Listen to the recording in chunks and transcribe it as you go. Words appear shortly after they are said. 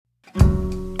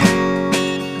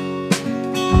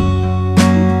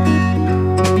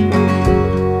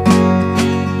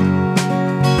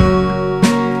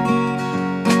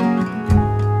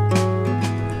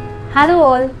Hello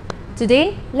all!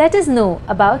 Today let us know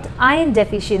about iron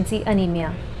deficiency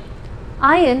anemia.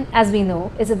 Iron, as we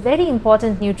know, is a very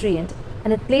important nutrient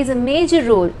and it plays a major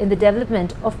role in the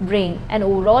development of brain and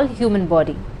overall human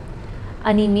body.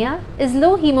 Anemia is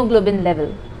low hemoglobin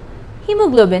level.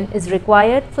 Hemoglobin is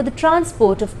required for the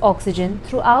transport of oxygen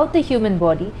throughout the human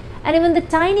body, and even the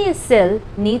tiniest cell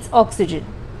needs oxygen.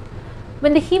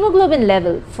 When the hemoglobin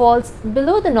level falls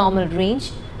below the normal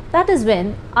range, that is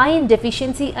when iron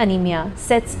deficiency anemia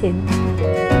sets in.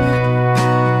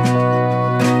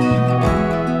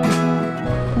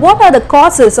 What are the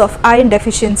causes of iron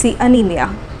deficiency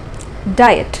anemia?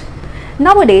 Diet.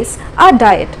 Nowadays, our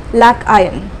diet lacks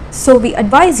iron. So we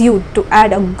advise you to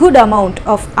add a good amount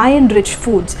of iron-rich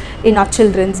foods in our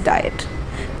children's diet.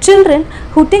 Children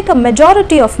who take a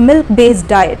majority of milk-based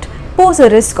diet pose a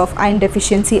risk of iron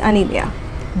deficiency anemia.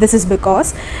 This is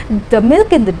because the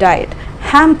milk in the diet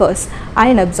hampers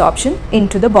iron absorption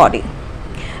into the body.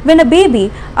 When a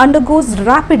baby undergoes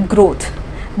rapid growth,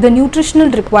 the nutritional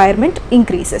requirement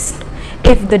increases.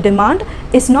 If the demand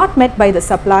is not met by the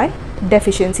supply,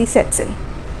 deficiency sets in.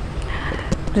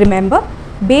 Remember,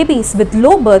 babies with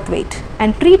low birth weight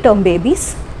and preterm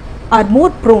babies are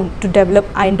more prone to develop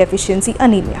iron deficiency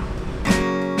anemia.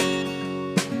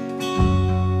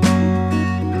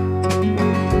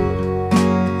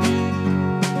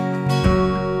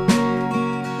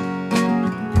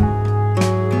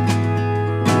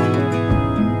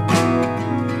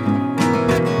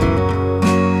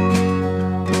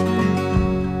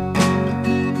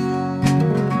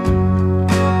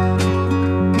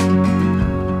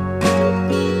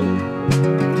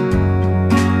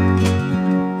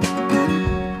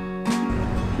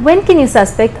 When can you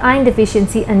suspect iron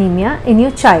deficiency anemia in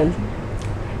your child?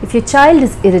 If your child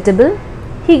is irritable,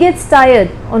 he gets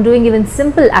tired on doing even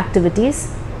simple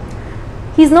activities,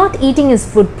 he is not eating his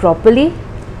food properly,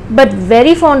 but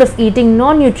very fond of eating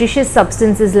non-nutritious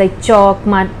substances like chalk,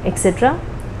 mud, etc.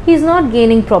 He is not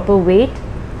gaining proper weight.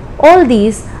 All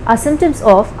these are symptoms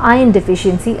of iron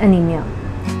deficiency anemia.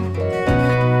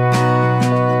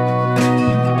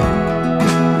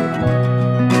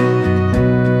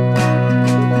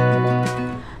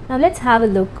 Now let's have a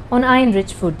look on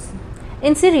iron-rich foods.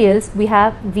 In cereals, we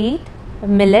have wheat,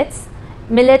 millets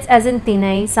as in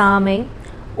tinai, samai,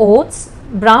 oats,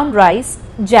 brown rice,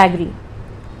 jaggery.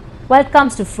 While it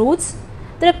comes to fruits,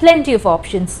 there are plenty of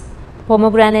options.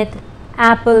 Pomegranate,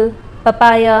 apple,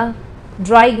 papaya,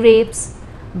 dry grapes,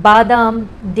 badam,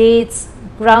 dates,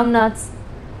 groundnuts.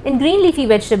 In green leafy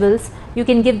vegetables, you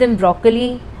can give them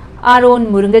broccoli, our own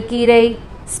murungakkirei,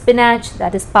 spinach,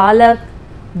 that is palak,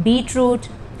 beetroot.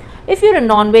 If you're a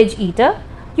non-veg eater,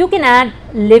 you can add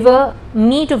liver,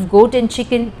 meat of goat and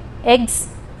chicken, eggs,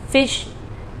 fish,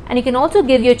 and you can also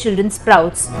give your children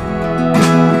sprouts.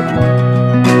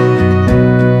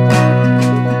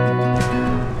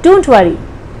 Don't worry,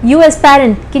 you as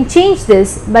parent can change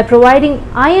this by providing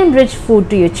iron-rich food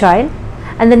to your child,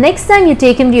 and the next time you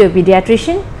take him to your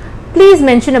pediatrician, please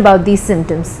mention about these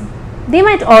symptoms. They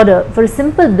might order for a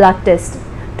simple blood test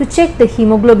to check the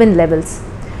hemoglobin levels.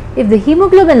 If the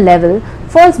hemoglobin level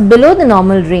falls below the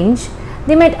normal range,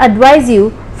 they might advise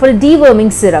you for a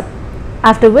deworming syrup,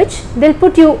 after which they'll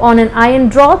put you on an iron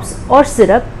drops or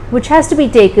syrup which has to be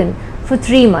taken for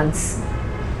 3 months.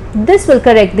 This will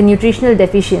correct the nutritional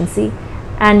deficiency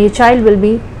and your child will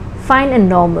be fine and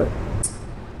normal.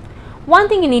 One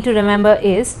thing you need to remember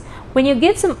is when you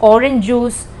give some orange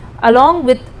juice along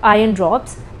with iron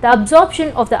drops, the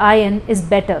absorption of the iron is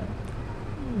better.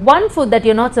 One food that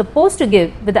you're not supposed to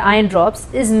give with the iron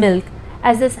drops is milk,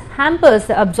 as this hampers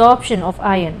the absorption of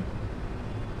iron.